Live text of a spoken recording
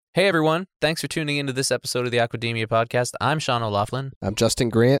Hey everyone, thanks for tuning into this episode of the Aquademia podcast. I'm Sean O'Loughlin. I'm Justin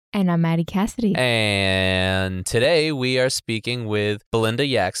Grant. And I'm Maddie Cassidy. And today we are speaking with Belinda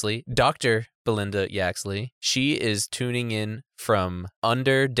Yaxley, Dr. Belinda Yaxley. She is tuning in from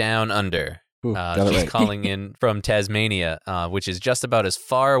down under. Ooh, She's right. calling in from Tasmania, which is just about as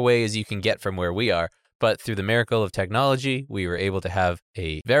far away as you can get from where we are. But through the miracle of technology, we were able to have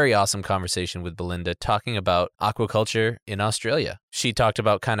a very awesome conversation with Belinda talking about aquaculture in Australia. She talked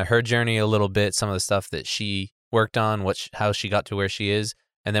about kind of her journey a little bit, some of the stuff that she worked on, how she got to where she is.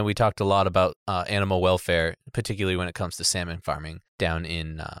 And then we talked a lot about animal welfare, particularly when it comes to salmon farming down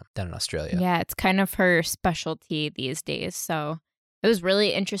in Australia. Yeah, it's kind of her specialty these days. So it was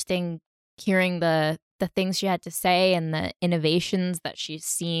really interesting hearing the things she had to say and the innovations that she's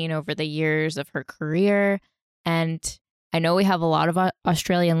seen over the years of her career. And I know we have a lot of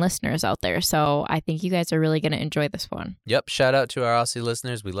Australian listeners out there, so I think you guys are really going to enjoy this one. Yep. Shout out to our Aussie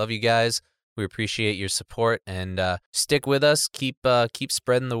listeners. We love you guys. We appreciate your support, and stick with us. Keep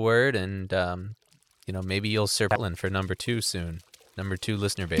spreading the word, and maybe you'll surpass Portland for number 2 soon. Number 2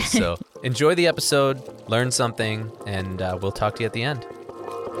 listener base. So enjoy the episode, learn something, and we'll talk to you at the end.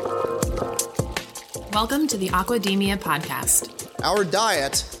 Welcome to the Aquademia podcast. Our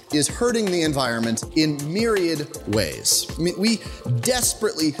diet is hurting the environment in myriad ways. I mean, we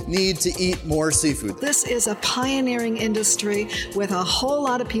desperately need to eat more seafood. This is a pioneering industry with a whole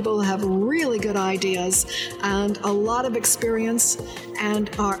lot of people who have really good ideas and a lot of experience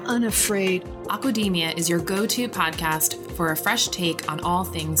and are unafraid. Aquademia is your go-to podcast for a fresh take on all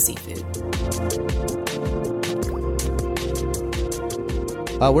things seafood.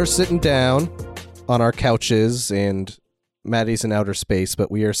 We're sitting down on our couches, and Maddie's in outer space,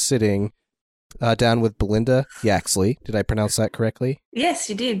 but we are sitting down with Belinda Yaxley. Did I pronounce that correctly? Yes,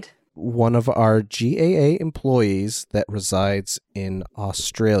 you did. One of our GAA employees that resides in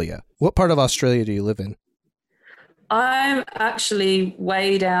Australia. What part of Australia do you live in? I'm actually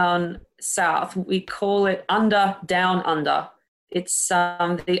way down south. We call it down under. It's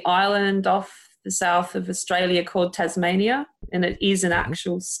the island off the south of Australia called Tasmania, and it is an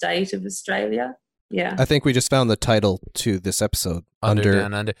actual state of Australia. Yeah. I think we just found the title to this episode. Down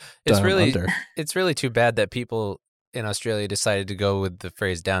under. It's Down really Under. It's really too bad that people in Australia decided to go with the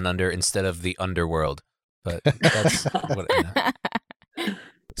phrase down under instead of the underworld. But that's what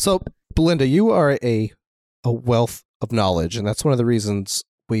So, Belinda, you are a wealth of knowledge, and that's one of the reasons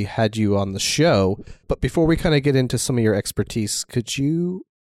we had you on the show. But before we kind of get into some of your expertise, could you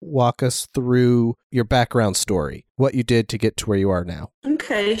walk us through your background story, what you did to get to where you are now?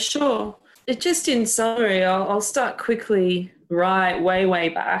 Okay, sure. Just in summary, I'll start quickly way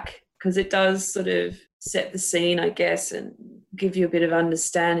back, because it does sort of set the scene, I guess, and give you a bit of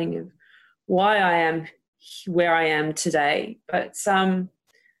understanding of why I am where I am today. But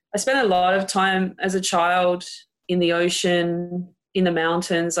I spent a lot of time as a child in the ocean, in the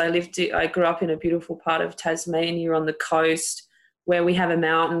mountains. I grew up in a beautiful part of Tasmania on the coast, where we have a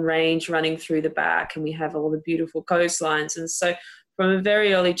mountain range running through the back, and we have all the beautiful coastlines. And so from a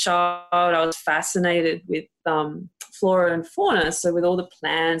very early child, I was fascinated with flora and fauna, so with all the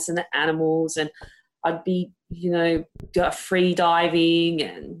plants and the animals, and I'd be, free diving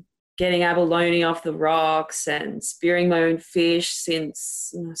and getting abalone off the rocks and spearing my own fish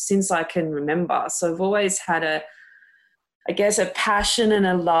since I can remember. So I've always had a passion and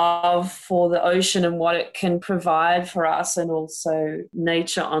a love for the ocean and what it can provide for us, and also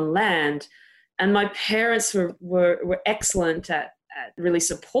nature on land. And my parents were excellent at really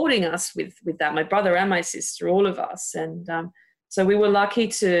supporting us with that, my brother and my sister, all of us. And so we were lucky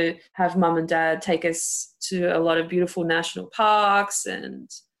to have mum and dad take us to a lot of beautiful national parks and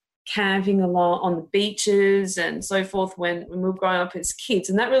camping along on the beaches and so forth when we were growing up as kids.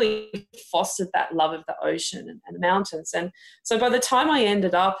 And that really fostered that love of the ocean and the mountains. And so by the time I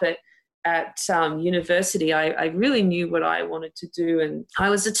ended up at university, I really knew what I wanted to do, and I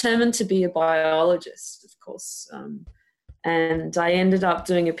was determined to be a biologist, of course. And I ended up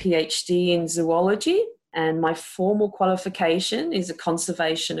doing a PhD in zoology, and my formal qualification is a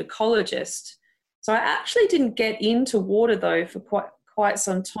conservation ecologist. So I actually didn't get into water, though, for quite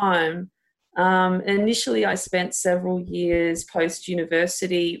some time. Initially, I spent several years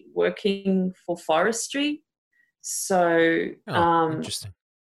post-university working for forestry. So, interesting.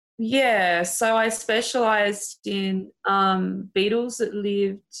 Yeah, so I specialised in beetles that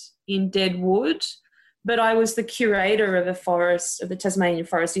lived in dead wood, but I was the curator of the Tasmanian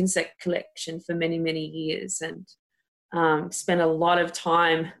forest insect collection for many, many years, and spent a lot of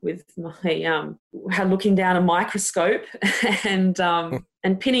time with my looking down a microscope and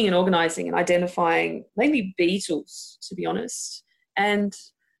pinning and organising and identifying mainly beetles, to be honest. And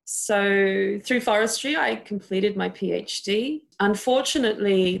So through forestry, I completed my PhD.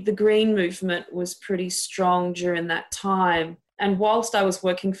 Unfortunately, the green movement was pretty strong during that time. And whilst I was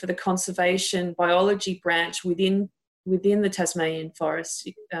working for the conservation biology branch within the Tasmanian forest,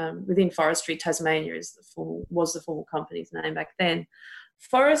 within Forestry Tasmania was the formal company's name back then,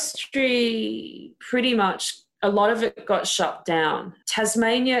 forestry pretty much, a lot of it got shut down.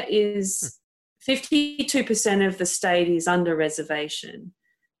 Tasmania is 52% of the state is under reservation.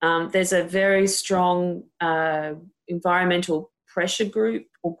 There's a very strong environmental pressure group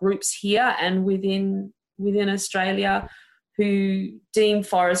or groups here and within Australia who deem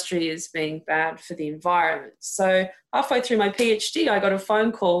forestry as being bad for the environment. So halfway through my PhD, I got a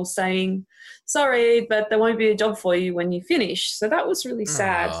phone call saying, sorry, but there won't be a job for you when you finish. So that was really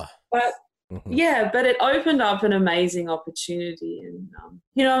sad. But yeah, but it opened up an amazing opportunity. And,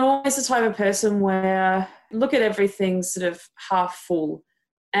 I'm always the type of person where I look at everything sort of half full.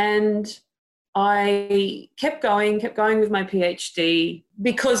 And I kept going with my PhD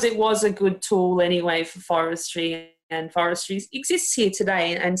because it was a good tool anyway for forestry, and forestry exists here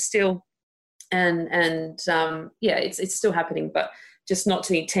today and still, it's still happening, but just not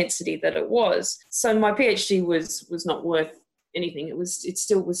to the intensity that it was. So my PhD was not worth anything. It was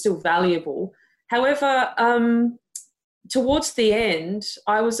still valuable. However, towards the end,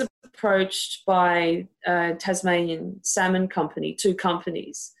 I was approached by a Tasmanian salmon company, 2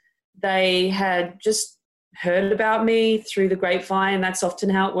 companies. They had just heard about me through the grapevine. That's often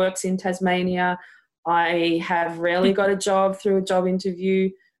how it works in Tasmania. I have rarely got a job through a job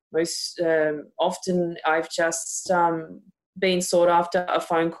interview. Most often I've just been sought after, a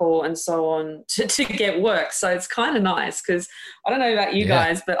phone call and so on to get work. So it's kind of nice because I don't know about you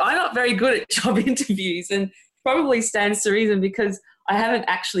guys, but I'm not very good at job interviews, and probably stands to reason because I haven't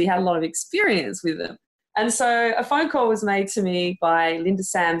actually had a lot of experience with them. And so a phone call was made to me by Linda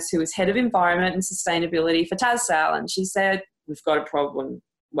Sams, who is Head of Environment and Sustainability for TasSal, and she said, we've got a problem.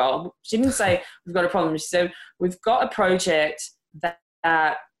 Well, she didn't say we've got a problem. She said, we've got a project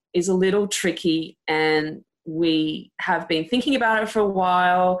that is a little tricky and we have been thinking about it for a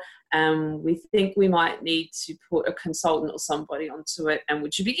while. We think we might need to put a consultant or somebody onto it, and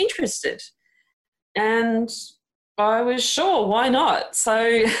would you be interested? And I was sure, why not?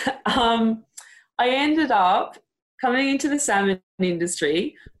 So I ended up coming into the salmon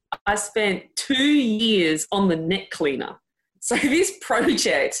industry. I spent 2 years on the net cleaner. So this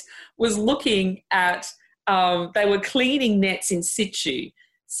project was looking at, they were cleaning nets in situ.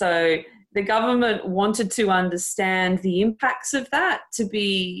 So the government wanted to understand the impacts of that to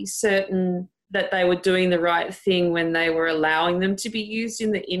be certain that they were doing the right thing when they were allowing them to be used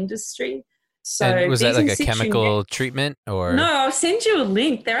in the industry. So and was that like a chemical treatment or? No, I'll send you a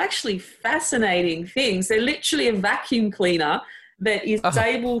link. They're actually fascinating things. They're literally a vacuum cleaner that is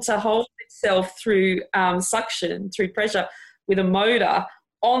able to hold itself through suction, through pressure, with a motor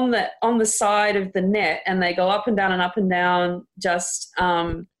on the side of the net, and they go up and down, just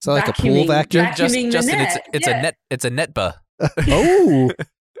so like a pool vacuum. Vacuuming Justin, the net. it's a netba. Oh,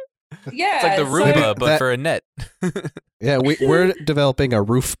 yeah, It's like the Roomba, but for a net. Yeah, we're developing a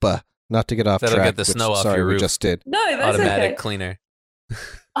roofba. Not to get off That'll track. get the snow off your roof. We just did. No, that's Automatic okay. cleaner.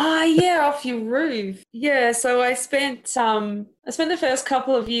 Off your roof. Yeah, so I spent the first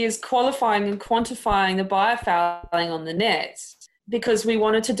couple of years qualifying and quantifying the biofouling on the nets because we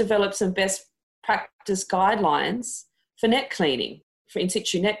wanted to develop some best practice guidelines for net cleaning, for in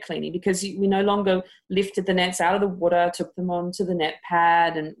situ net cleaning, because we no longer lifted the nets out of the water, took them onto the net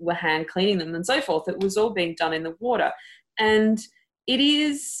pad and were hand cleaning them and so forth. It was all being done in the water. And it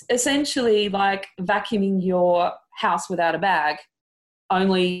is essentially like vacuuming your house without a bag,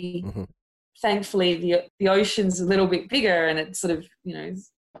 only thankfully the ocean's a little bit bigger and it sort of,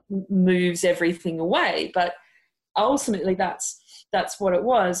 moves everything away. But ultimately that's what it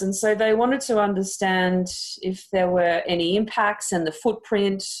was. And so they wanted to understand if there were any impacts and the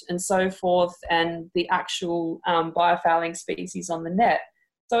footprint and so forth and the actual biofouling species on the net.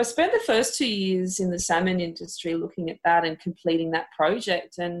 So I spent the first 2 years in the salmon industry looking at that and completing that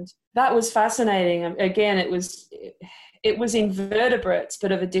project. And that was fascinating. Again, it was invertebrates,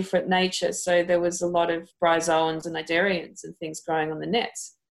 but of a different nature. So there was a lot of bryozoans and cnidarians and things growing on the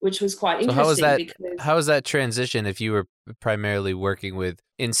nets, which was quite interesting. How was that transition if you were primarily working with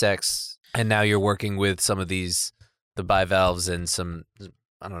insects and now you're working with some of the bivalves and some,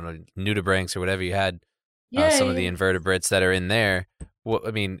 I don't know, nudibranchs or whatever you had, some of the invertebrates that are in there?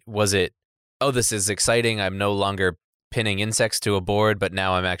 Was it, this is exciting, I'm no longer pinning insects to a board, but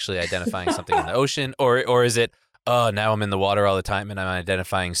now I'm actually identifying something in the ocean? Or is it, now I'm in the water all the time and I'm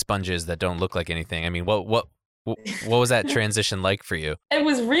identifying sponges that don't look like anything? What What was that transition like for you? It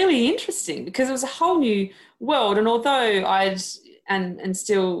was really interesting because it was a whole new world. And although I'd and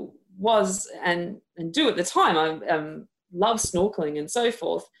still was and do at the time, I love snorkeling and so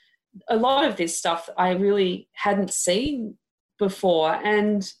forth, a lot of this stuff I really hadn't seen before.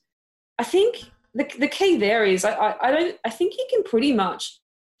 And I think the key there is I think you can pretty much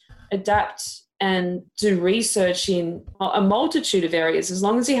adapt and do research in a multitude of areas as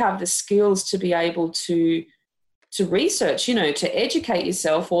long as you have the skills to be able to research, to educate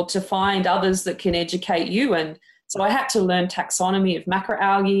yourself or to find others that can educate you. And so I had to learn taxonomy of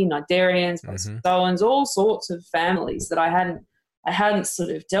macroalgae, cnidarians, protozoans, all sorts of families that I hadn't sort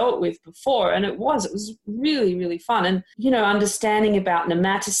of dealt with before. And it was really, really fun. And, understanding about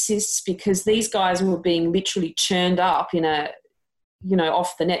nematocysts, because these guys were being literally churned up in a,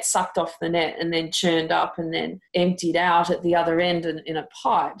 off the net, sucked off the net and then churned up and then emptied out at the other end in a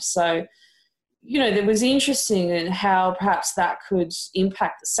pipe. So, that was interesting in how perhaps that could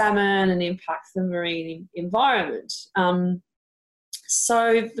impact the salmon and impact the marine environment.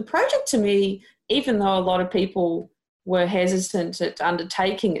 So the project to me, even though a lot of people were hesitant at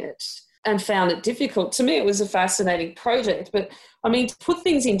undertaking it and found it difficult, to me it was a fascinating project. But to put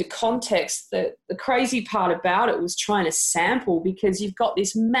things into context, the crazy part about it was trying to sample, because you've got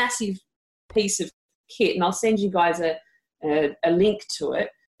this massive piece of kit, and I'll send you guys a link to it.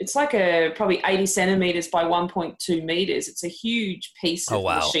 It's like probably 80 centimeters by 1.2 meters. It's a huge piece of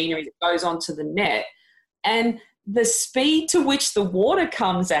machinery that goes onto the net. And the speed to which the water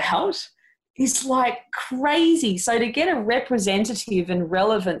comes out is like crazy. So to get a representative and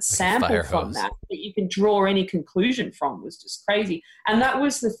relevant sample from that you can draw any conclusion from was just crazy. And that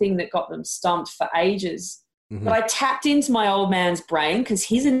was the thing that got them stumped for ages. Mm-hmm. But I tapped into my old man's brain because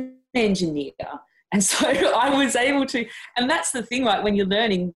he's an engineer. And so I was able to, and that's the thing, like when you're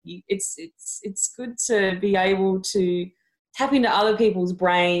learning, it's good to be able to tap into other people's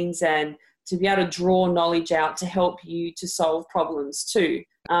brains and to be able to draw knowledge out to help you to solve problems too.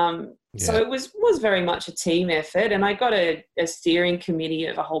 So it was very much a team effort, and I got a steering committee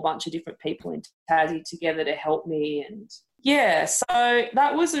of a whole bunch of different people in Tassie together to help me. And so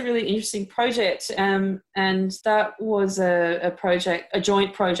that was a really interesting project, and that was a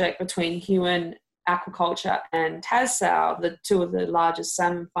joint project between Huon Aquaculture and TasSal, the two of the largest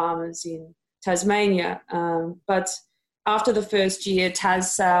salmon farmers in Tasmania. But after the first year,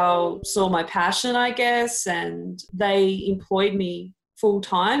 TasSal saw my passion, I guess, and they employed me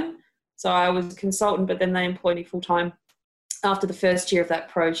full-time. So I was a consultant, but then they employed me full-time after the first year of that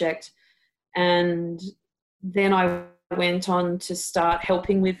project. And then I went on to start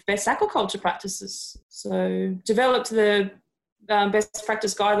helping with best aquaculture practices. So developed the best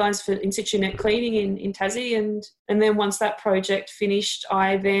practice guidelines for in situ net cleaning in Tassie, and then once that project finished,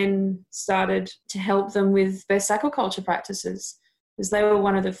 I then started to help them with best aquaculture practices, because they were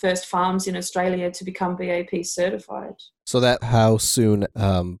one of the first farms in Australia to become BAP certified. So how soon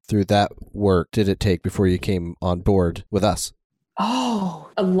through that work did it take before you came on board with us? Oh,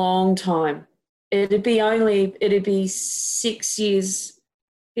 a long time. It'd be 6 years.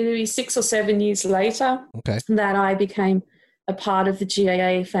 It'd be 6 or 7 years later that I became a part of the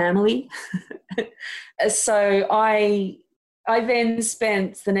GAA family. So I then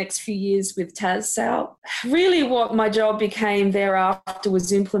spent the next few years with TasSal. Really what my job became thereafter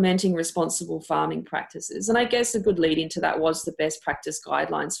was implementing responsible farming practices. And I guess a good lead into that was the best practice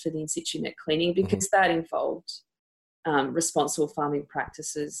guidelines for the in-situ net cleaning, because that involved responsible farming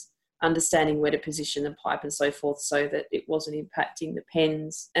practices, understanding where to position the pipe and so forth so that it wasn't impacting the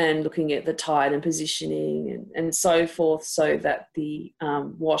pens, and looking at the tide and positioning and so forth so that the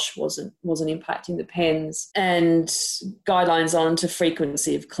wash wasn't impacting the pens, and guidelines on to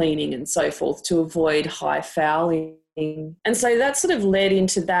frequency of cleaning and so forth to avoid high fouling. And so that sort of led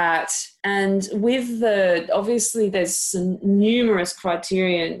into that. And with obviously there's some numerous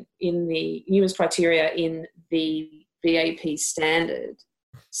criteria in the BAP standard.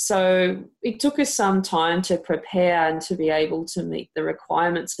 So it took us some time to prepare and to be able to meet the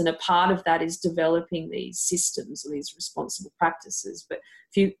requirements. And a part of that is developing these systems or these responsible practices. But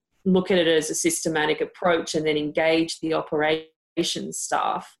if you look at it as a systematic approach and then engage the operations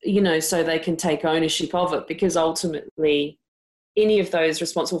staff, so they can take ownership of it, because ultimately any of those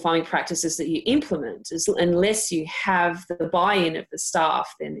responsible farming practices that you implement, unless you have the buy-in of the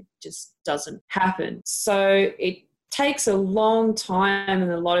staff, then it just doesn't happen. So it takes a long time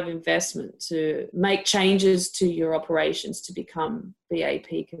and a lot of investment to make changes to your operations to become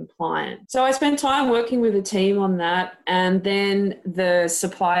BAP compliant. So I spent time working with a team on that, and then the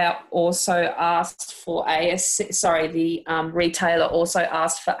supplier also asked for ASC. The retailer also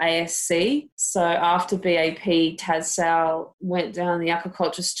asked for ASC. So after BAP, Tassal went down the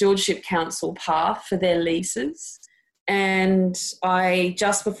Aquaculture Stewardship Council path for their leases. And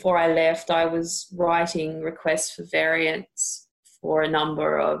just before I left, I was writing requests for variants for a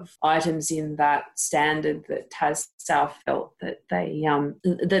number of items in that standard that Tassal felt that they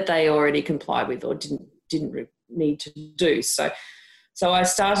already complied with or didn't need to do. So I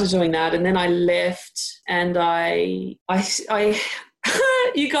started doing that, and then I left, and I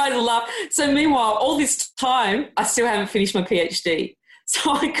you guys laugh. So meanwhile, all this time, I still haven't finished my PhD.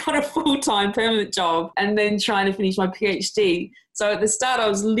 So I got a full-time permanent job and then trying to finish my PhD. So at the start, I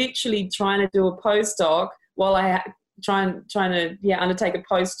was literally trying to do a postdoc while I trying to undertake a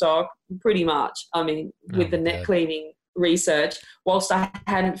postdoc, pretty much. I mean, with the net cleaning research, whilst I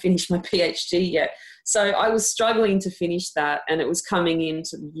hadn't finished my PhD yet. So I was struggling to finish that, and it was coming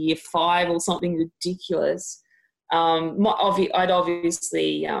into year 5 or something ridiculous. I'd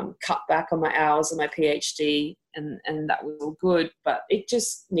obviously cut back on my hours of my PhD, and that was all good, but it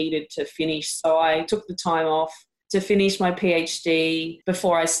just needed to finish. So I took the time off to finish my PhD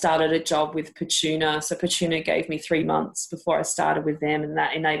before I started a job with Petuna. So Petuna gave me 3 months before I started with them, and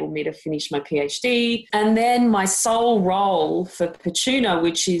that enabled me to finish my PhD. And then my sole role for Petuna,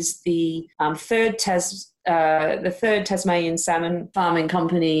 which is the third Tasmanian salmon farming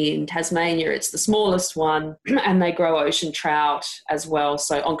company in Tasmania. It's the smallest one, and they grow ocean trout as well.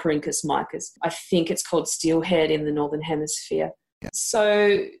 So Oncorhynchus micus. I think it's called steelhead in the Northern Hemisphere. Yeah.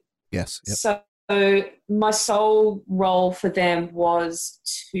 So yes. Yep. So my sole role for them was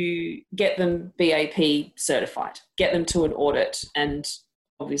to get them BAP certified, get them to an audit, and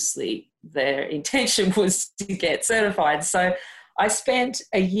obviously their intention was to get certified. So I spent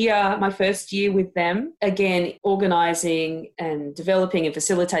my first year with them, again, organising and developing and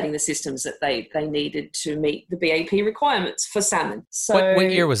facilitating the systems that they needed to meet the BAP requirements for salmon. So,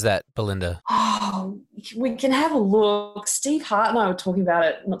 what year was that, Belinda? Oh, we can have a look. Steve Hart and I were talking about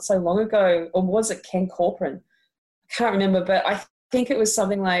it not so long ago, or was it Ken Corcoran? I can't remember, but I think it was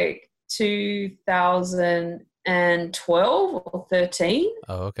something like 2012 or 13.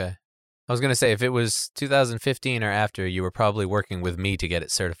 Oh, okay. I was going to say, if it was 2015 or after, you were probably working with me to get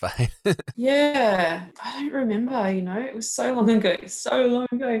it certified. Yeah, I don't remember, it was so long ago.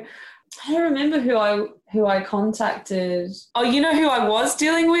 I don't remember who I contacted. Oh, you know who I was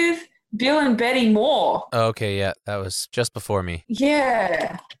dealing with? Bill and Betty Moore. Oh, okay, yeah, that was just before me.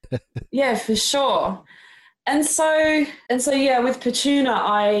 Yeah, yeah, for sure. And so yeah, with Petuna,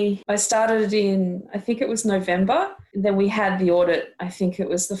 I started in, I think it was November. Then we had the audit, I think it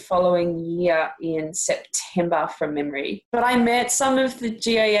was the following year in September from memory. But I met some of the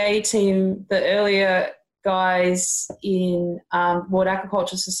GAA team, the earlier guys in World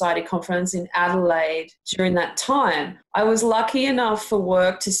Aquaculture Society conference in Adelaide during that time. I was lucky enough for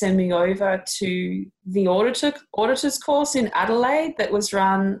work to send me over to the auditor's course in Adelaide that was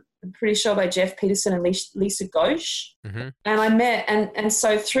run, I'm pretty sure, by Jeff Peterson and Lisa Ghosh. Mm-hmm. And I met, and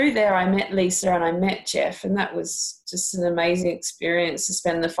so through there I met Lisa and I met Jeff, and that was just an amazing experience to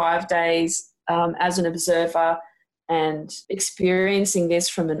spend the 5 days as an observer and experiencing this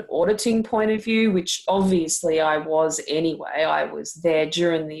from an auditing point of view, which obviously I was anyway. I was there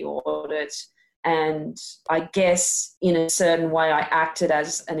during the audit, and I guess in a certain way I acted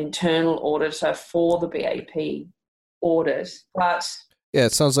as an internal auditor for the BAP audit. But yeah,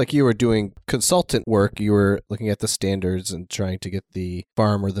 it sounds like you were doing consultant work. You were looking at the standards and trying to get the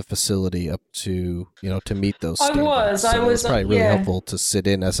farm or the facility up to, to meet those standards. I was. It's probably really helpful to sit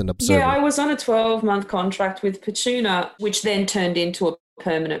in as an observer. Yeah, I was on a 12-month contract with Petuna, which then turned into a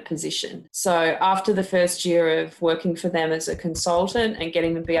permanent position. So after the first year of working for them as a consultant and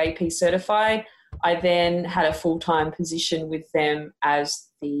getting the BAP certified, I then had a full-time position with them as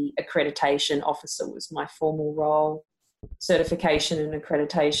the accreditation officer was my formal role. Certification and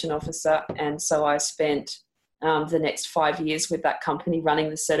accreditation officer, and so I spent the next 5 years with that company running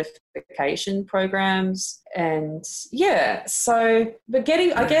the certification programs. And yeah, so but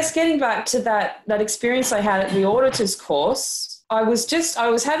getting back to that experience I had at the auditor's course, I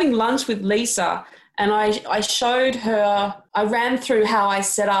was having lunch with Lisa, and I showed her, I ran through how I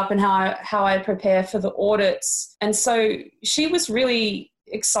set up and how I prepare for the audits, and so she was really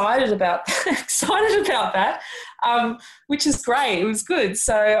excited about that, which is great. It was good.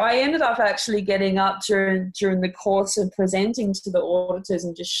 So I ended up actually getting up during the course of presenting to the auditors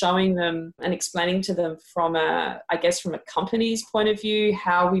and just showing them and explaining to them from a company's point of view,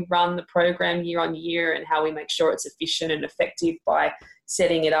 how we run the program year on year and how we make sure it's efficient and effective by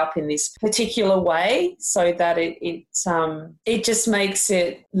setting it up in this particular way, so that it just makes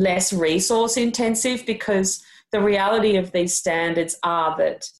it less resource intensive, because the reality of these standards are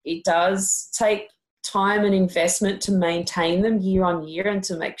that it does take time and investment to maintain them year on year and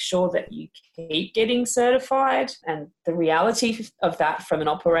to make sure that you keep getting certified. And the reality of that from an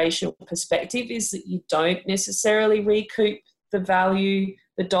operational perspective is that you don't necessarily recoup the value,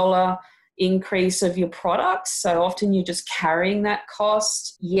 the dollar increase of your products. So often you're just carrying that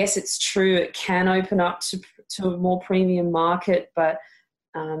cost. Yes, it's true, it can open up to a more premium market, but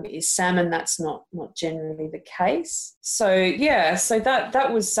is salmon, that's not generally the case. So yeah, so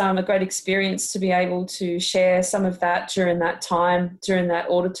that was a great experience to be able to share some of that during that time, during that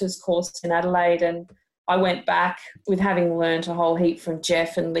auditor's course in Adelaide. And I went back with having learned a whole heap from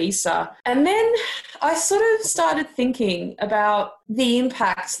Jeff and Lisa. And then I sort of started thinking about the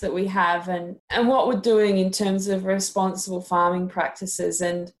impacts that we have and what we're doing in terms of responsible farming practices.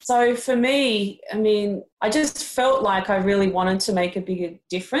 And so for me, I mean, I just felt like I really wanted to make a bigger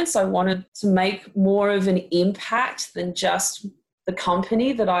difference. I wanted to make more of an impact than just the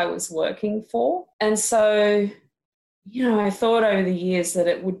company that I was working for. And so, you know, I thought over the years that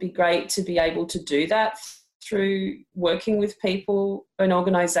it would be great to be able to do that through working with people and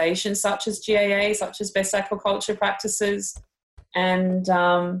organisations such as GAA, such as Best Aquaculture Practices. And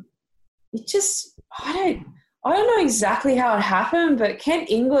it just, I don't know exactly how it happened, but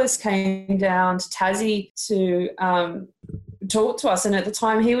Kent Inglis came down to Tassie to talk to us. And at the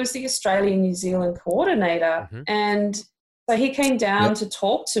time, he was the Australian-New Zealand coordinator. Mm-hmm. And so he came down to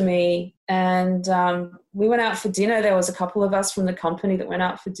talk to me, and we went out for dinner. There was a couple of us from the company that went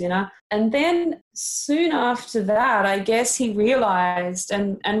out for dinner. And then soon after that, I guess he realised,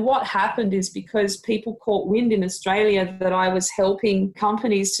 and what happened is because people caught wind in Australia that I was helping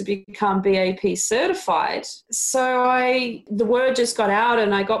companies to become BAP certified. So the word just got out,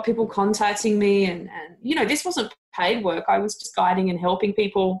 and I got people contacting me, and you know, this wasn't paid work. I was just guiding and helping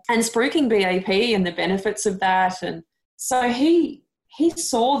people and spruiking BAP and the benefits of that. And so he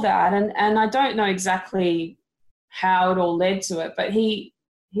saw that, and I don't know exactly how it all led to it, but he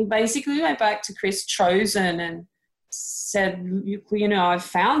basically went back to Chris Chosen and said, you know, I've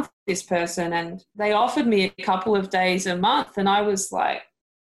found this person, and they offered me a couple of days a month, and I was like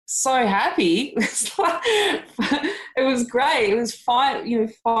so happy. It was great. It was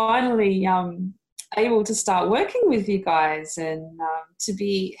finally able to start working with you guys and to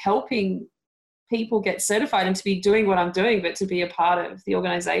be helping people get certified and to be doing what I'm doing, but to be a part of the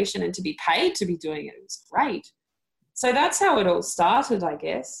organisation and to be paid to be doing it. It was great. So that's how it all started, I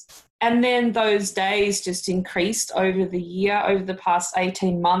guess. And then those days just increased over the year, over the past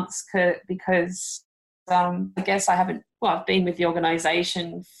 18 months, because I guess I've been with the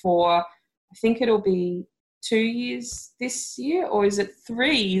organisation for, I think it'll be 2 years this year, or is it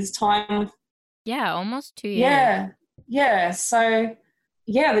 3 years' time? Yeah, almost 2 years. Yeah. So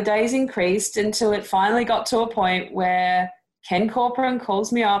yeah, the days increased until it finally got to a point where Ken Corcoran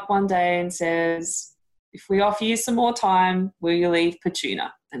calls me up one day and says, if we offer you some more time, will you leave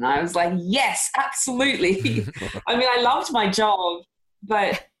Petuna? And I was like, yes, absolutely. I mean, I loved my job,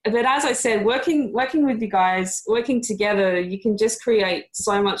 but as I said, working with you guys, working together, you can just create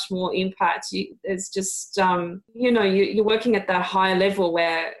so much more impact. It's just, you're working at that higher level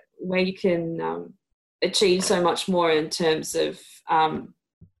where you can achieve so much more in terms of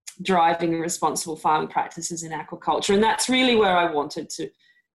driving responsible farming practices in aquaculture. And that's really where I wanted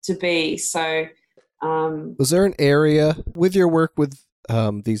to be. So was there an area with your work with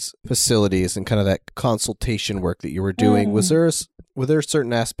these facilities and kind of that consultation work that you were doing, were there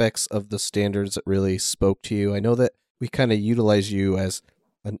certain aspects of the standards that really spoke to you? I know that we kind of utilize you as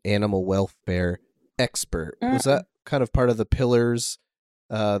an animal welfare expert. Was that kind of part of the pillars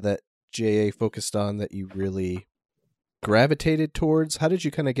that GAA focused on that you really gravitated towards? How did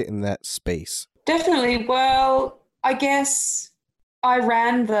you kind of get in that space? Definitely. Well, I guess I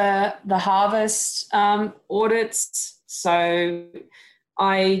ran the harvest audits, so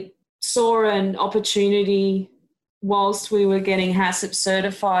I saw an opportunity whilst we were getting HACCP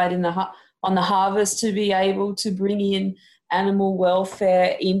certified on the harvest to be able to bring in animal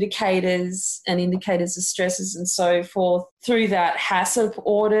welfare indicators and indicators of stresses and so forth through that HACCP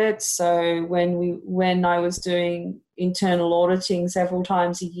audit. So when I was doing internal auditing several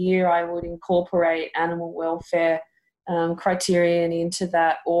times a year, I would incorporate animal welfare criterion into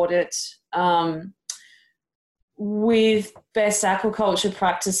that audit. With best aquaculture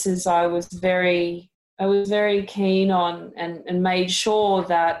practices, I was very keen on and made sure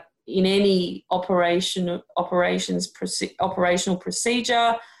that in any operational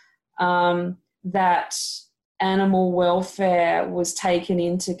procedure, that animal welfare was taken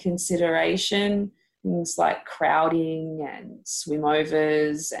into consideration. Things like crowding and swim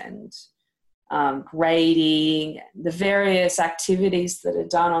overs and grading, the various activities that are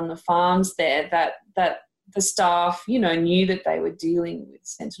done on the farms there, that the staff, knew that they were dealing with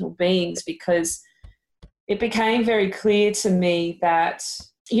sentient beings, because it became very clear to me that,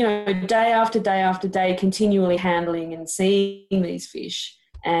 day after day after day, continually handling and seeing these fish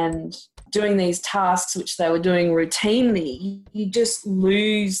and doing these tasks which they were doing routinely, you just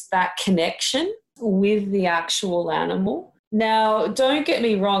lose that connection with the actual animal. Now, don't get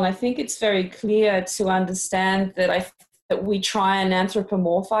me wrong, I think it's very clear to understand that we try and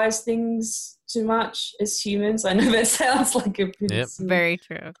anthropomorphize things too much as humans. I know that sounds like a pretty very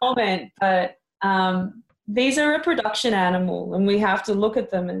true comment, but these are a production animal, and we have to look at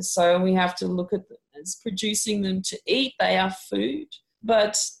them as so. We have to look at them as producing them to eat. They are food,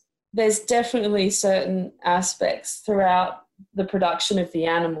 but there's definitely certain aspects throughout the production of the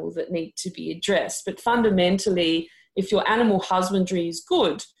animal that need to be addressed. But fundamentally, if your animal husbandry is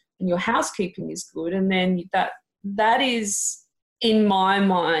good and your housekeeping is good, and then that is, in my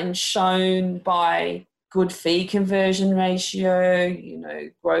mind, shown by good feed conversion ratio,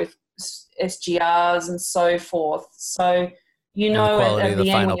 growth SGRs and so forth. So, and the quality of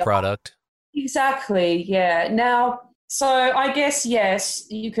the final product. Exactly, yeah. Now, so I guess, yes,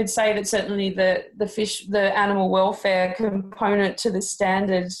 you could say that certainly the animal welfare component to the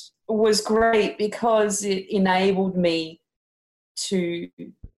standard was great, because it enabled me to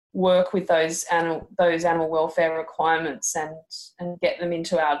work with those animal welfare requirements and get them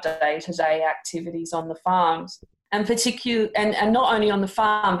into our day-to-day activities on the farms, and and not only on the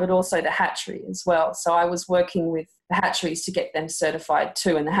farm but also the hatchery as well. So I was working with the hatcheries to get them certified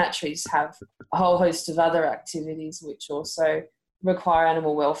too, and the hatcheries have a whole host of other activities which also require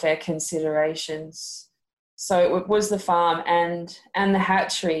animal welfare considerations. So it was the farm and the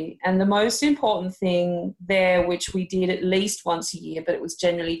hatchery. And the most important thing there, which we did at least once a year, but it was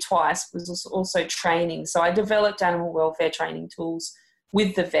generally twice, was also training. So I developed animal welfare training tools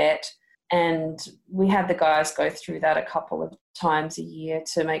with the vet, and we had the guys go through that a couple of times a year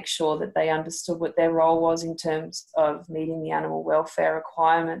to make sure that they understood what their role was in terms of meeting the animal welfare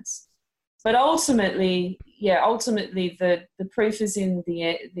requirements. But ultimately, the proof is in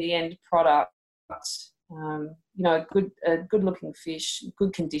the end product. A good looking fish,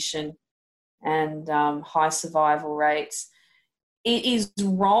 good condition, and high survival rates. It is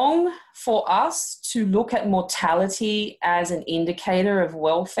wrong for us to look at mortality as an indicator of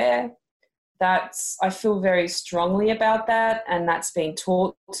welfare. I feel very strongly about that, and that's been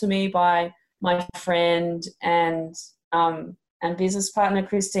taught to me by my friend and business partner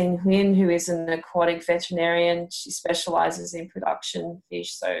Christine Huynh, who is an aquatic veterinarian. She specialises in production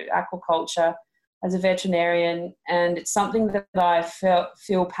fish, so aquaculture, as a veterinarian, and it's something that I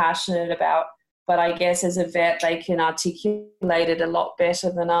feel passionate about. But I guess as a vet, they can articulate it a lot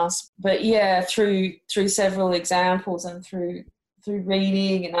better than us. But yeah, through several examples and through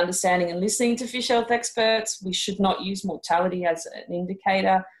reading and understanding and listening to fish health experts, we should not use mortality as an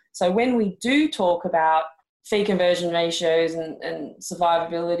indicator. So when we do talk about feed conversion ratios and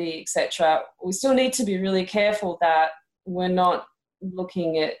survivability, etc., we still need to be really careful that we're not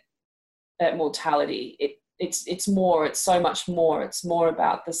looking at mortality. It's so much more. It's more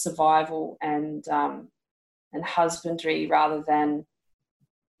about the survival and husbandry rather than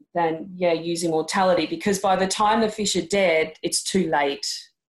using mortality, because by the time the fish are dead, it's too late.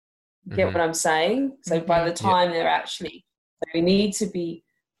 Get what I'm saying? So by the time they're actually, we need to be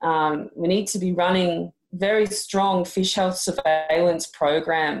running very strong fish health surveillance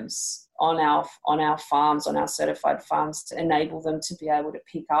programs on our farms, on our certified farms, to enable them to be able to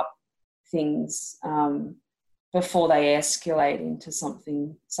pick up things before they escalate into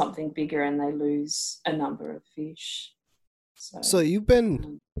something bigger and they lose a number of fish. So you've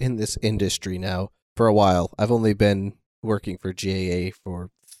been in this industry now for a while. I've only been working for GAA for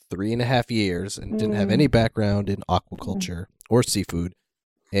 3.5 years and didn't have any background in aquaculture or seafood.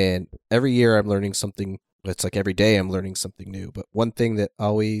 And every year I'm learning something. It's like every day I'm learning something new. But one thing that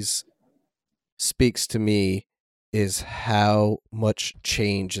always speaks to me is how much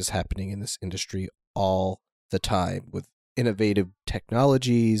change is happening in this industry all the time with innovative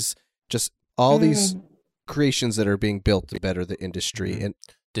technologies, just all these creations that are being built to better the industry and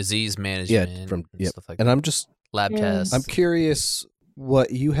disease management, stuff like that. And I'm just lab Mm. tests. I'm curious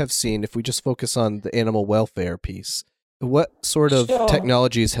what you have seen, if we just focus on the animal welfare piece. What sort of Sure.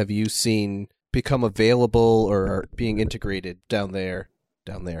 technologies have you seen become available or are being integrated down there?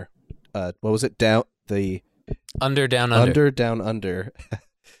 What was it? Down Down, under.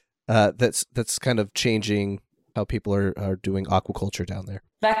 That's kind of changing how people are doing aquaculture down there.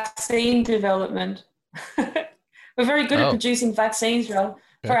 Vaccine development. We're very good at producing vaccines for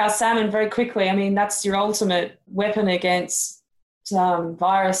our salmon very quickly. I mean, that's your ultimate weapon against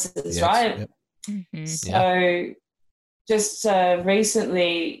viruses, Yes, right? yep. Mhm. So just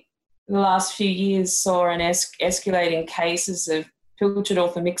recently, the last few years saw an escalating cases of pilchard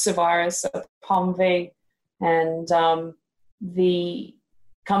orthomyxovirus, POMV, and the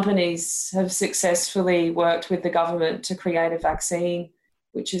companies have successfully worked with the government to create a vaccine,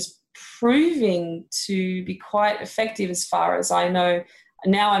 which is proving to be quite effective as far as I know.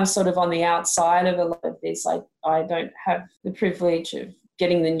 Now I'm sort of on the outside of a lot of this. I don't have the privilege of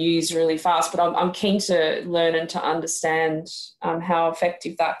getting the news really fast, but I'm keen to learn and to understand how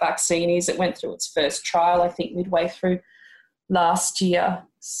effective that vaccine is. It went through its first trial, I think, midway through last year.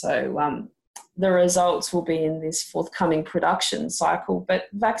 So the results will be in this forthcoming production cycle. But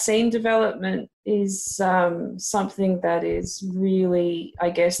vaccine development is something that is really, I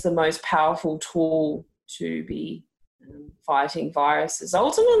guess, the most powerful tool to be fighting viruses.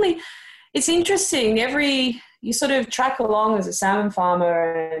 Ultimately, it's interesting. You sort of track along as a salmon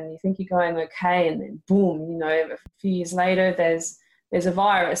farmer and you think you're going okay, and then boom, a few years later there's a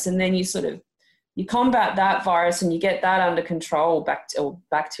virus, and then you combat that virus and you get that under control, or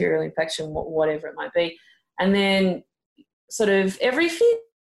bacterial infection, whatever it might be. And then sort of every few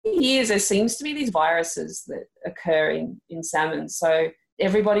years there seems to be these viruses that occur in salmon. So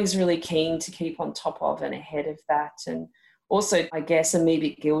everybody's really keen to keep on top of and ahead of that. And also, I guess,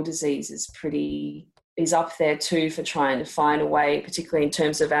 amoebic gill disease is up there too for trying to find a way, particularly in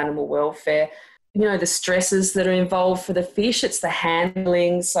terms of animal welfare. The stresses that are involved for the fish, it's the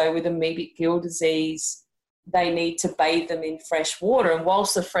handling. So with amoebic gill disease, they need to bathe them in fresh water. And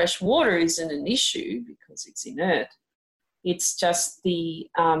whilst the fresh water isn't an issue because it's inert, it's just the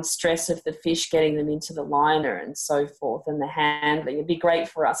stress of the fish getting them into the liner and so forth, and the handling. It'd be great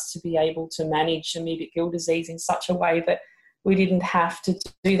for us to be able to manage amoebic gill disease in such a way that we didn't have to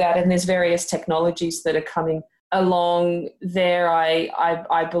do that. And there's various technologies that are coming along there.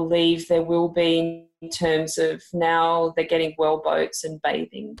 I believe there will be, in terms of now they're getting well boats and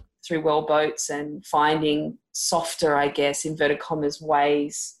bathing through well boats and finding softer, I guess, inverted commas,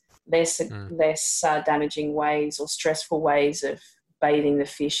 ways, less damaging ways or stressful ways of bathing the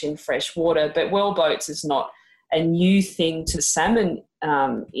fish in fresh water. But well boats is not a new thing to the salmon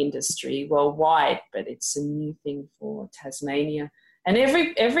industry worldwide, but it's a new thing for Tasmania. And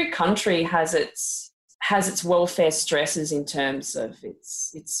every country has its welfare stresses in terms of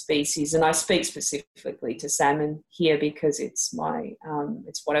its species. And I speak specifically to salmon here because it's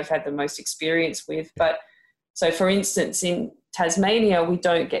what I've had the most experience with. But so, for instance, in Tasmania, we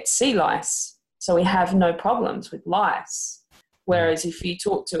don't get sea lice, so we have no problems with lice. Whereas if you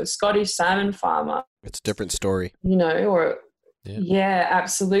talk to a Scottish salmon farmer, it's a different story. Yeah,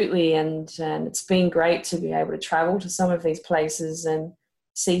 absolutely. And it's been great to be able to travel to some of these places and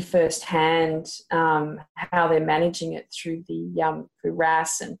see firsthand how they're managing it through through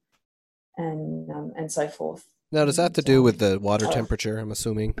RAS and so forth. Now, does that have to do with the water temperature, I'm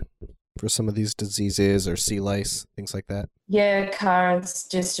assuming, for some of these diseases or sea lice, things like that? Yeah, currents,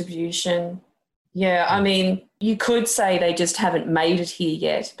 distribution. Yeah, I mean, you could say they just haven't made it here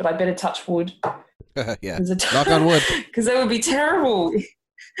yet, but I better touch wood. Yeah, knock on wood. Because that would be terrible.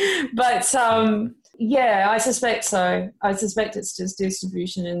 But yeah, I suspect so. I suspect it's just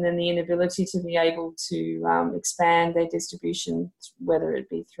distribution and then the inability to be able to expand their distribution, whether it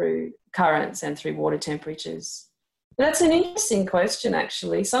be through currents and through water temperatures. But that's an interesting question,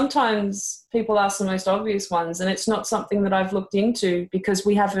 actually. Sometimes people ask the most obvious ones, and it's not something that I've looked into because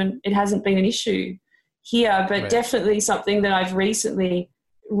it hasn't been an issue here, but definitely something that I've recently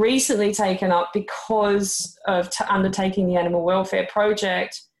taken up because of undertaking the animal welfare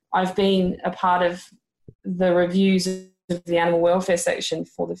project. I've been a part of the reviews of the animal welfare section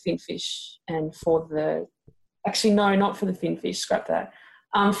for the finfish and for not for the finfish, scrap that.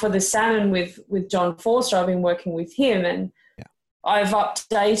 For the salmon with John Forster, I've been working with him, and I've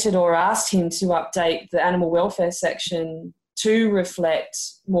updated or asked him to update the animal welfare section to reflect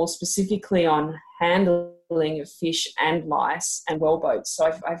more specifically on handling of fish and lice and wellboats. So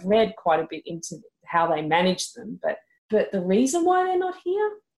I've read quite a bit into how they manage them, but the reason why they're not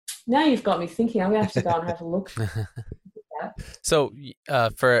here, now you've got me thinking. I'm going to have to go and have a look. So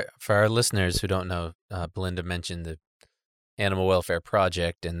for our listeners who don't know Belinda mentioned the Animal Welfare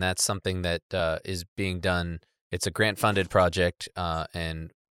Project, and that's something that is being done. It's a grant-funded project,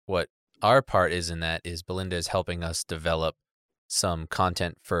 and what our part is in that is Belinda is helping us develop some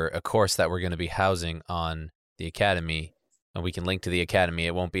content for a course that we're going to be housing on the Academy, and we can link to the Academy.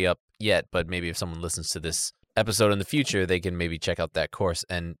 It won't be up yet, but maybe if someone listens to this episode in the future, they can maybe check out that course.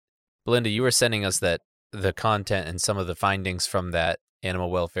 And Belinda, you were sending us that the content and some of the findings from that animal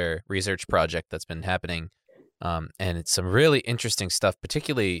welfare research project that's been happening. And it's some really interesting stuff,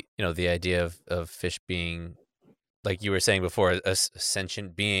 particularly, the idea of fish being, like you were saying before, a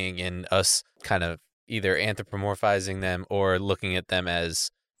sentient being, and us kind of either anthropomorphizing them or looking at them as,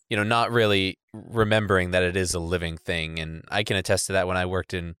 not really remembering that it is a living thing. And I can attest to that when I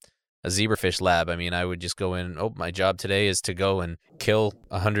worked in a zebrafish lab. I mean, I would just go in, my job today is to go and kill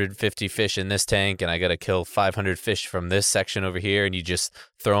 150 fish in this tank, and I got to kill 500 fish from this section over here, and you just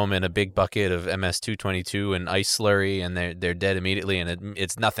throw them in a big bucket of MS-222 and ice slurry, and they're dead immediately, and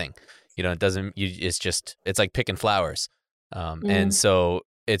it's nothing. It doesn't. It's like picking flowers, and so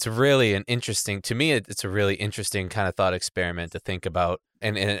it's really an interesting. To me, it's a really interesting kind of thought experiment to think about,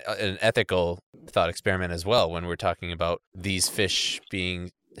 and an ethical thought experiment as well when we're talking about these fish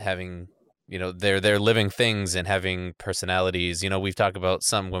having, they're living things and having personalities. We've talked about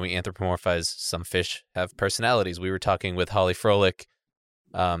some when we anthropomorphize some fish have personalities. We were talking with Holly Froelich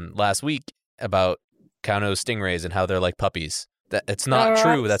last week about cow-nosed stingrays and how they're like puppies. That it's not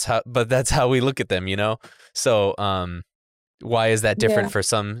true. That's how we look at them, So why is that different for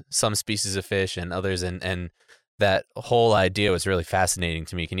some species of fish and others? And that whole idea was really fascinating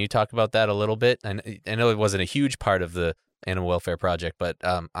to me. Can you talk about that a little bit? And I know it wasn't a huge part of the Animal Welfare Project, but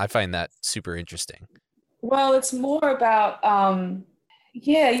I find that super interesting. Well, it's more about Sorry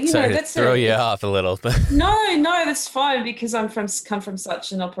to throw you off a little, but no, that's fine, because I'm come from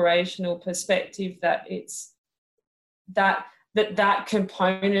such an operational perspective that it's that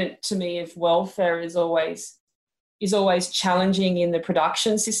component to me of welfare is always challenging in the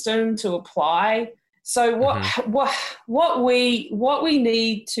production system to apply. So what we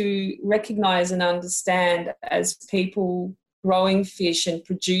need to recognize and understand as people growing fish and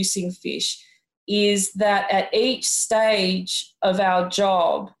producing fish is that at each stage of our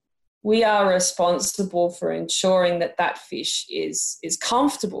job, we are responsible for ensuring that fish is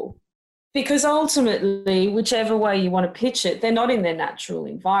comfortable. Because ultimately, whichever way you want to pitch it, they're not in their natural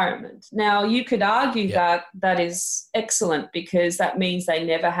environment. Now, you could argue that is excellent, because that means they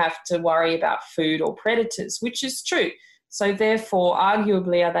never have to worry about food or predators, which is true. So therefore,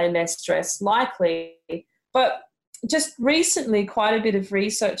 arguably, are they less stress likely? But just recently, quite a bit of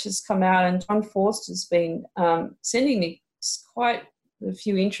research has come out, and John Forster's been sending me quite a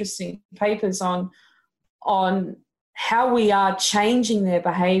few interesting papers on how we are changing their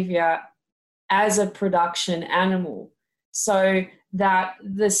behaviour as a production animal, so that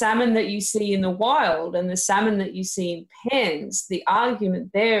the salmon that you see in the wild and the salmon that you see in pens, the argument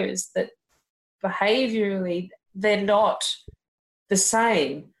there is that behaviourally they're not the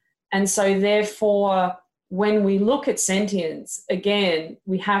same. And so therefore, when we look at sentience, again,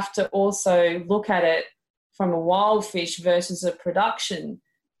 we have to also look at it from a wild fish versus a production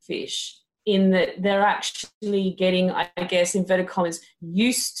fish, in that they're actually getting, I guess, inverted commas,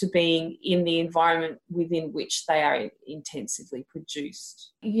 used to being in the environment within which they are intensively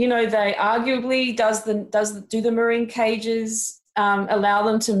produced. They arguably, do the marine cages allow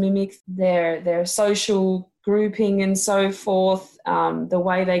them to mimic their social grouping and so forth, the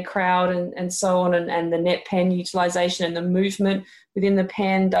way they crowd and so on, and the net pen utilization and the movement within the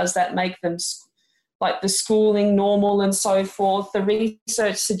pen, does that make them like the schooling normal and so forth? The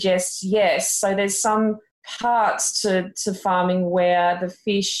research suggests yes. So there's some parts to farming where the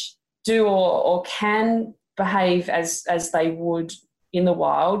fish do or can behave as they would in the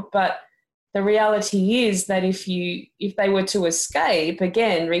wild. But the reality is that if they were to escape,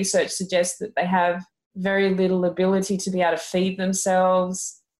 again, research suggests that they have very little ability to be able to feed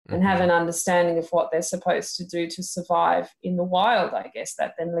themselves and have an understanding of what they're supposed to do to survive in the wild. I guess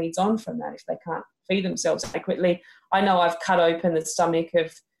that then leads on from that if they can't feed themselves adequately. I know I've cut open the stomach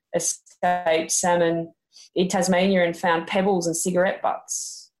of escaped salmon in Tasmania and found pebbles and cigarette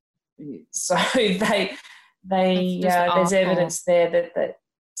butts. So there's evidence there that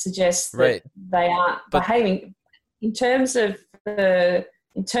suggests that they aren't behaving. In terms of the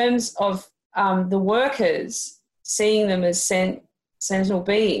workers, seeing them as sentinel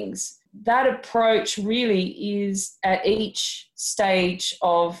beings, that approach really is at each stage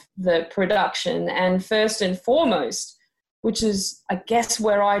of the production. And first and foremost, which is, I guess,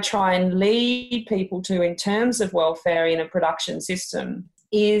 where I try and lead people to in terms of welfare in a production system,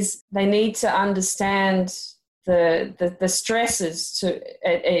 is they need to understand the stresses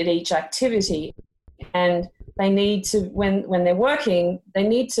at each activity, and they need to, when they're working, we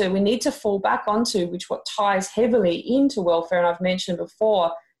need to fall back onto, which what ties heavily into welfare, and I've mentioned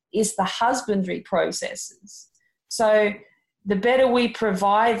before, is the husbandry processes. So the better we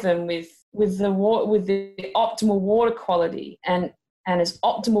provide them with the optimal water quality and as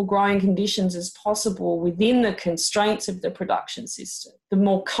optimal growing conditions as possible within the constraints of the production system, the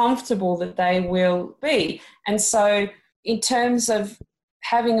more comfortable that they will be. And so in terms of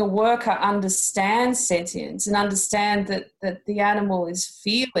having a worker understand sentience and understand that the animal is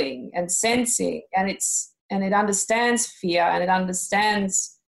feeling and sensing, and it understands fear, and it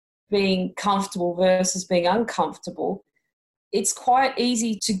understands being comfortable versus being uncomfortable, it's quite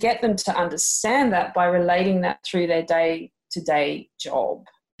easy to get them to understand that by relating that through their day-to-day job.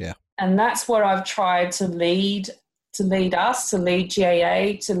 Yeah. And that's what I've tried to lead us, to lead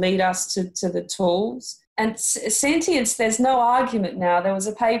GAA, to lead us to the tools. And sentience, there's no argument now. There was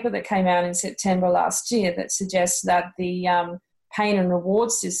a paper that came out in September last year that suggests that the pain and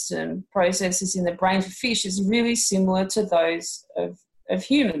reward system processes in the brain for fish is really similar to those of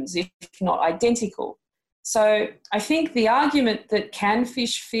humans, if not identical. So I think the argument that can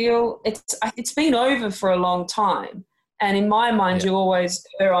fish feel, it's been over for a long time. And in my mind, you always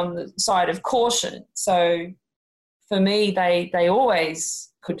err on the side of caution. So for me, they always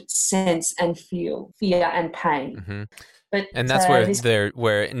could sense and feel fear and pain. Mm-hmm. But and that's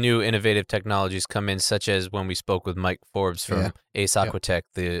where new innovative technologies come in, such as when we spoke with Mike Forbes from Ace Aquatech,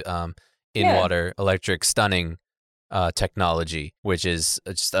 the in-water electric stunning technology, which is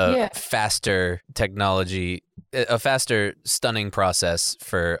just a faster technology, a faster stunning process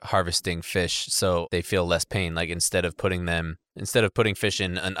for harvesting fish, so they feel less pain. Like instead of putting fish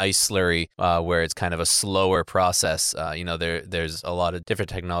in an ice slurry where it's kind of a slower process, there's a lot of different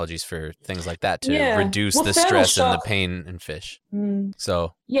technologies for things like that to reduce the stress and the pain in fish.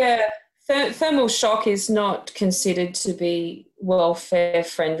 So thermal shock is not considered to be welfare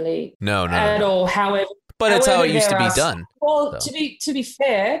friendly at all. But it's how it used to be done. Well, so. to be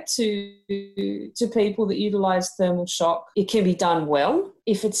fair to people that utilise thermal shock, it can be done well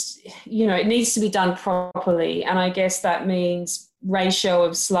if it's, it needs to be done properly. And I guess that means ratio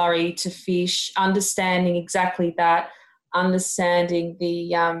of slurry to fish, understanding exactly that, understanding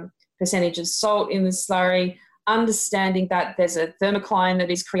the percentage of salt in the slurry, understanding that there's a thermocline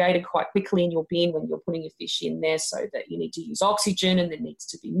that is created quite quickly in your bin when you're putting your fish in there, so that you need to use oxygen and there needs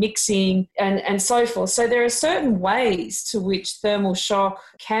to be mixing and so forth. So there are certain ways to which thermal shock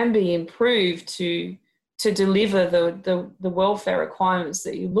can be improved to deliver the welfare requirements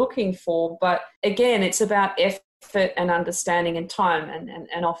that you're looking for. But again, it's about effort and understanding and time,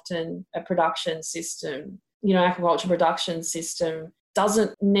 and often a production system, aquaculture production system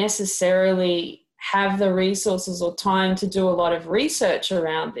doesn't necessarily have the resources or time to do a lot of research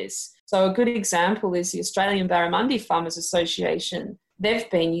around this. So a good example is the Australian Barramundi Farmers Association. They've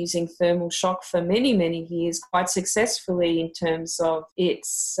been using thermal shock for many, many years quite successfully in terms of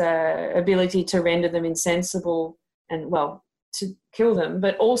its ability to render them insensible and, to kill them,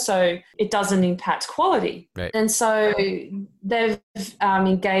 but also it doesn't impact quality. Right. And so they've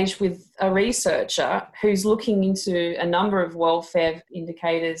engaged with a researcher who's looking into a number of welfare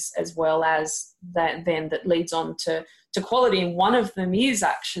indicators as well as that leads on to quality. And one of them is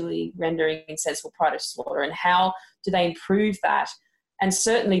actually rendering insensible prior to slaughter, and how do they improve that? And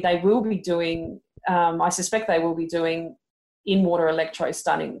certainly they will be doing, I suspect they will be doing in-water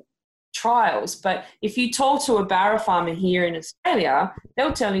electro-stunning trials. But if you talk to a barra farmer here in Australia,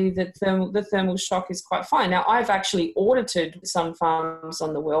 they'll tell you that the thermal shock is quite fine. Now, I've actually audited some farms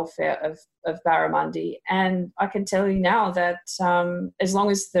on the welfare of barramundi, and I can tell you now that as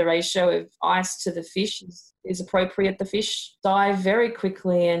long as the ratio of ice to the fish is appropriate, the fish die very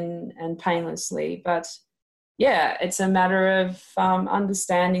quickly and painlessly. But yeah, it's a matter of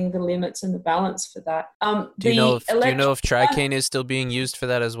understanding the limits and the balance for that. Do you know if Tricane is still being used for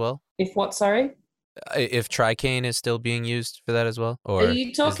that as well? If what, sorry? If Tricane is still being used for that as well? Or are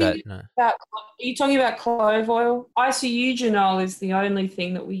you talking about clove oil? Isoeugenol is the only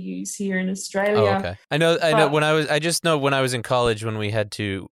thing that we use here in Australia. Oh, okay. I know. I just know when I was in college, when we had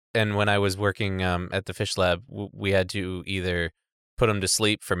to, and when I was working at the fish lab, we had to either put them to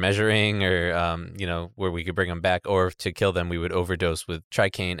sleep for measuring, or where we could bring them back, or to kill them we would overdose with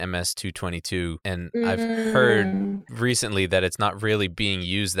Tricane MS-222. And I've heard recently that it's not really being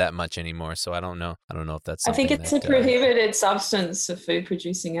used that much anymore, so I don't know if that's something. I think it's a prohibited substance for food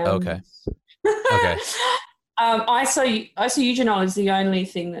producing animals. Okay. Isoeugenol is the only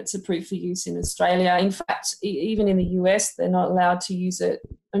thing that's approved for use in Australia. In fact, even in the US, they're not allowed to use it.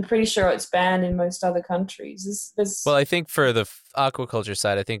 I'm pretty sure it's banned in most other countries. Well, I think for the aquaculture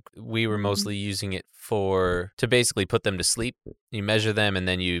side, I think we were mostly using it to basically put them to sleep. You measure them and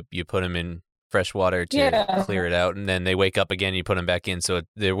then you put them in fresh water to clear it out, and then they wake up again. You put them back in, so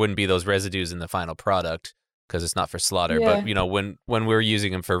there wouldn't be those residues in the final product because it's not for slaughter. Yeah. But when we were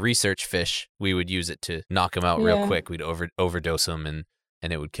using them for research fish, we would use it to knock them out real quick. We'd overdose them and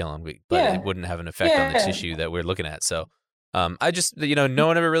it would kill them, but it wouldn't have an effect on the tissue that we're looking at. So I just, no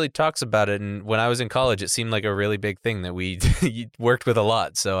one ever really talks about it. And when I was in college, it seemed like a really big thing that we worked with a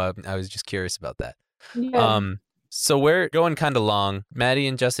lot. So I was just curious about that. Yeah. So we're going kind of long. Maddie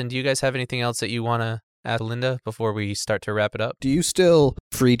and Justin, do you guys have anything else that you want to ask Linda before we start to wrap it up? Do you still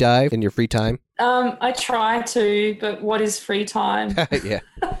free dive in your free time? I try to, but what is free time? Yeah.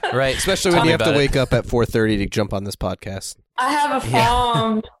 Right. Especially when you have to wake up at 4:30 to jump on this podcast. I have a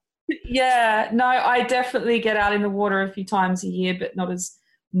farm. Yeah. No, I definitely get out in the water a few times a year, but not as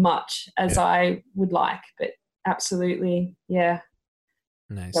much as I would like. But absolutely, yeah.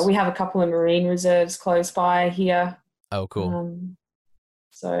 Nice. So we have a couple of marine reserves close by here. Oh, cool.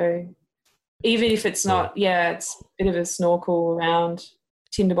 So even if it's not, it's a bit of a snorkel around.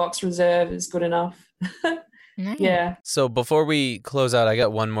 Tinderbox Reserve is good enough. Nice. Yeah. So before we close out, I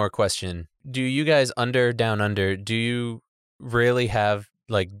got one more question. Do you guys down under, do you really have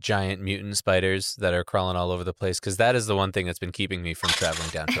like giant mutant spiders that are crawling all over the place? Because that is the one thing that's been keeping me from traveling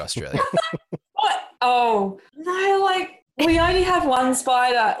down to Australia. What? Oh, no, we only have one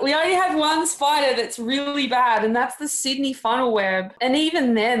spider. We only have one spider that's really bad, and that's the Sydney funnel web. And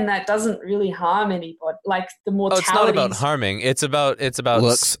even then, that doesn't really harm anybody. Like the mortality. Oh, it's not about harming. It's about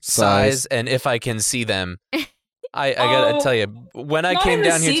looks, size, and if I can see them. I gotta tell you, when I came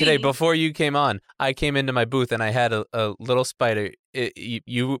down here today, before you came on, I came into my booth and I had a little spider.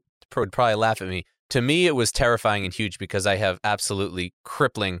 You would probably laugh at me. To me, it was terrifying and huge because I have absolutely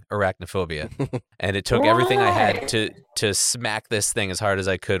crippling arachnophobia. And it took everything I had to smack this thing as hard as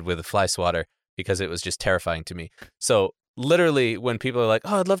I could with a fly swatter because it was just terrifying to me. So literally when people are like,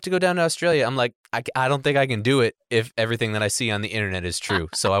 oh, I'd love to go down to Australia, I'm like, I don't think I can do it if everything that I see on the internet is true.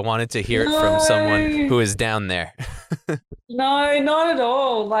 So I wanted to hear it from someone who is down there. No, not at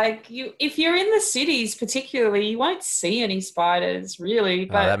all. If you're in the cities particularly, you won't see any spiders really.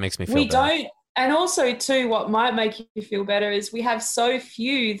 But that makes me feel better. And also, too, what might make you feel better is we have so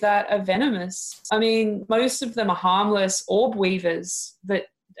few that are venomous. I mean, most of them are harmless orb weavers that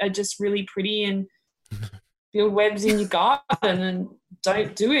are just really pretty and build webs in your garden and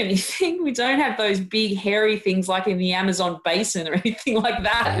don't do anything. We don't have those big, hairy things like in the Amazon basin or anything like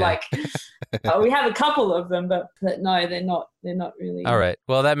that. Yeah. We have a couple of them, but no, they're not really. All right.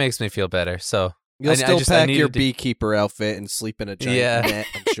 Well, that makes me feel better. So you'll still pack your beekeeper outfit and sleep in a giant net,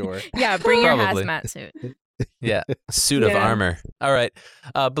 I'm sure. Yeah, bring your Probably. hazmat suit. Yeah, a suit of armor. All right.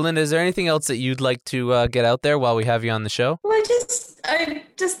 Belinda, is there anything else that you'd like to get out there while we have you on the show? Well, I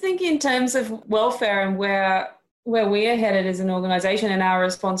just think in terms of welfare and where we are headed as an organisation and our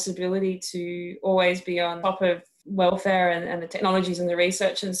responsibility to always be on top of welfare and the technologies and the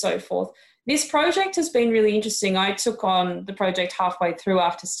research and so forth. This project has been really interesting. I took on the project halfway through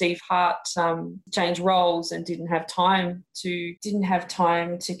after Steve Hart changed roles and didn't have time to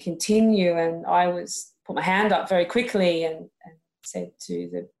continue. And I put my hand up very quickly and said to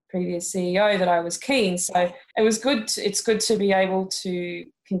the previous CEO that I was keen. So it was good. It's good to be able to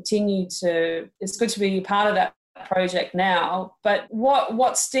continue it's good to be part of that project now. But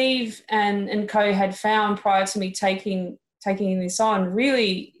what Steve and co had found prior to me taking this on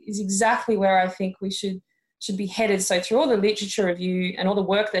really is exactly where I think we should be headed. So through all the literature review and all the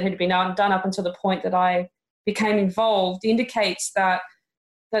work that had been done up until the point that I became involved indicates that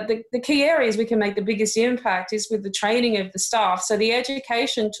the key areas we can make the biggest impact is with the training of the staff. So the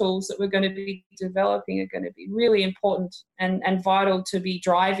education tools that we're going to be developing are going to be really important and vital to be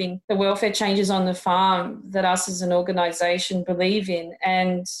driving the welfare changes on the farm that us as an organisation believe in.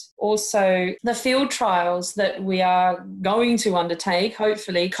 And also the field trials that we are going to undertake.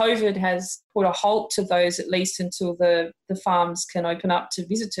 Hopefully, COVID has put a halt to those at least until the farms can open up to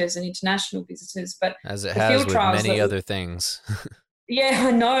visitors and international visitors. But as it has with many other things. Yeah,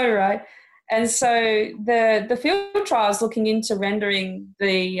 I know, right? And so the field trials looking into rendering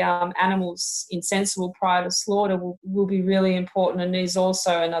the animals insensible prior to slaughter will be really important, and is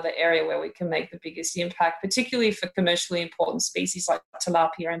also another area where we can make the biggest impact, particularly for commercially important species like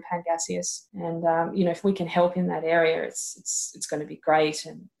tilapia and pangasius. And if we can help in that area, it's going to be great.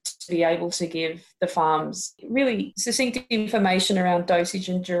 And to be able to give the farms really succinct information around dosage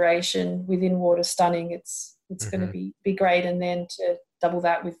and duration within water stunning, it's going to be great. And then to double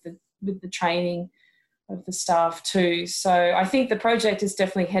that with the training of the staff too. So I think the project is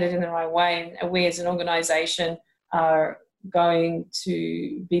definitely headed in the right way, and we as an organisation are going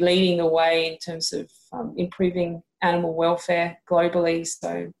to be leading the way in terms of improving animal welfare globally.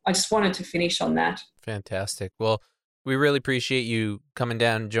 So I just wanted to finish on that. Fantastic. Well, we really appreciate you coming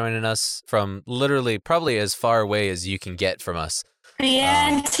down and joining us from literally probably as far away as you can get from us. The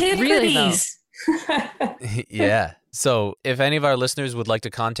Antipodes. Really, Yeah. So if any of our listeners would like to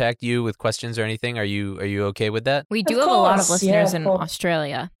contact you with questions or anything, are you okay with that? We do Of have a lot of course, listeners yeah, in of course.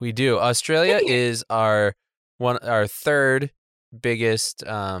 Australia. We do. Australia is our third biggest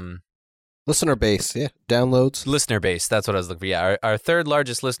Listener base, yeah. Downloads. listener base. That's what I was looking for. Yeah, our third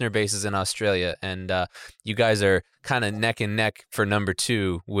largest listener base is in Australia, and you guys are kind of neck and neck for number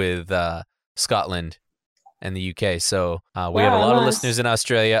 2 with Scotland and the UK. So we have a lot of nice. listeners in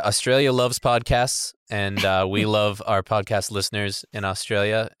Australia. Australia loves podcasts, and we love our podcast listeners in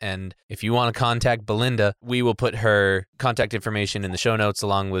Australia. And if you want to contact Belinda, we will put her contact information in the show notes,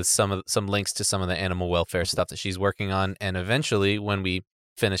 along with some links to some of the animal welfare stuff that she's working on. And eventually, when we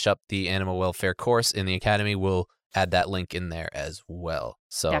finish up the animal welfare course in the academy, we'll add that link in there as well.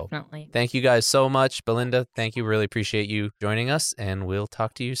 So Definitely. thank you guys so much. Belinda, thank you. Really appreciate you joining us, and we'll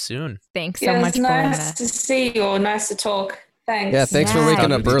talk to you soon. Thanks so Yeah, much, it's nice Belinda. to see you, or nice to talk. Thanks. Yeah, thanks for Yeah.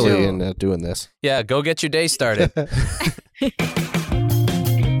 waking up You early too. and doing this. Yeah, go get your day started.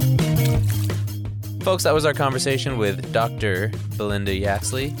 Folks, that was our conversation with Dr. Belinda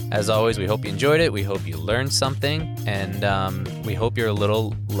Yaxley. As always, we hope you enjoyed it. We hope you learned something. And we hope you're a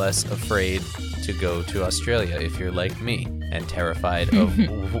little less afraid to go to Australia if you're like me and terrified of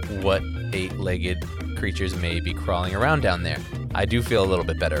what 8-legged creatures may be crawling around down there. I do feel a little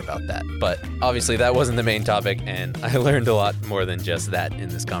bit better about that. But obviously, that wasn't the main topic, and I learned a lot more than just that in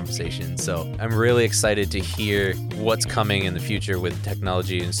this conversation. So I'm really excited to hear what's coming in the future with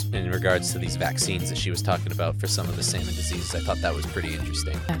technology in regards to these vaccines that she was talking about for some of the salmon diseases. I thought that was pretty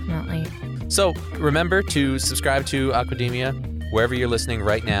interesting. Definitely. So remember to subscribe to Aquademia wherever you're listening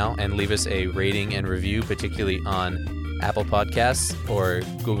right now, and leave us a rating and review, particularly on Apple Podcasts or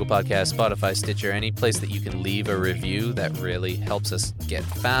Google Podcasts, Spotify, Stitcher, any place that you can leave a review. That really helps us get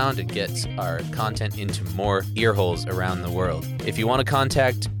found and gets our content into more ear holes around the world. If you want to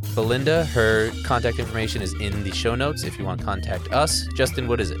contact Belinda, her contact information is in the show notes. If you want to contact us, Justin,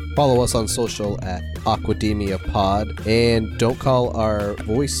 what is it? Follow us on social at Aquademia Pod, and don't call our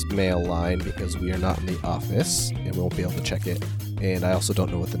voicemail line because we are not in the office and we won't be able to check it. And I also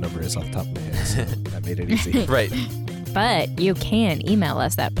don't know what the number is off the top of my head, so that made it easy. Right. But you can email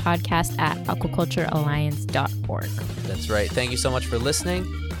us at podcast@aquaculturealliance.org. That's right. Thank you so much for listening,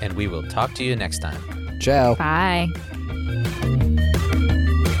 and we will talk to you next time. Ciao. Bye.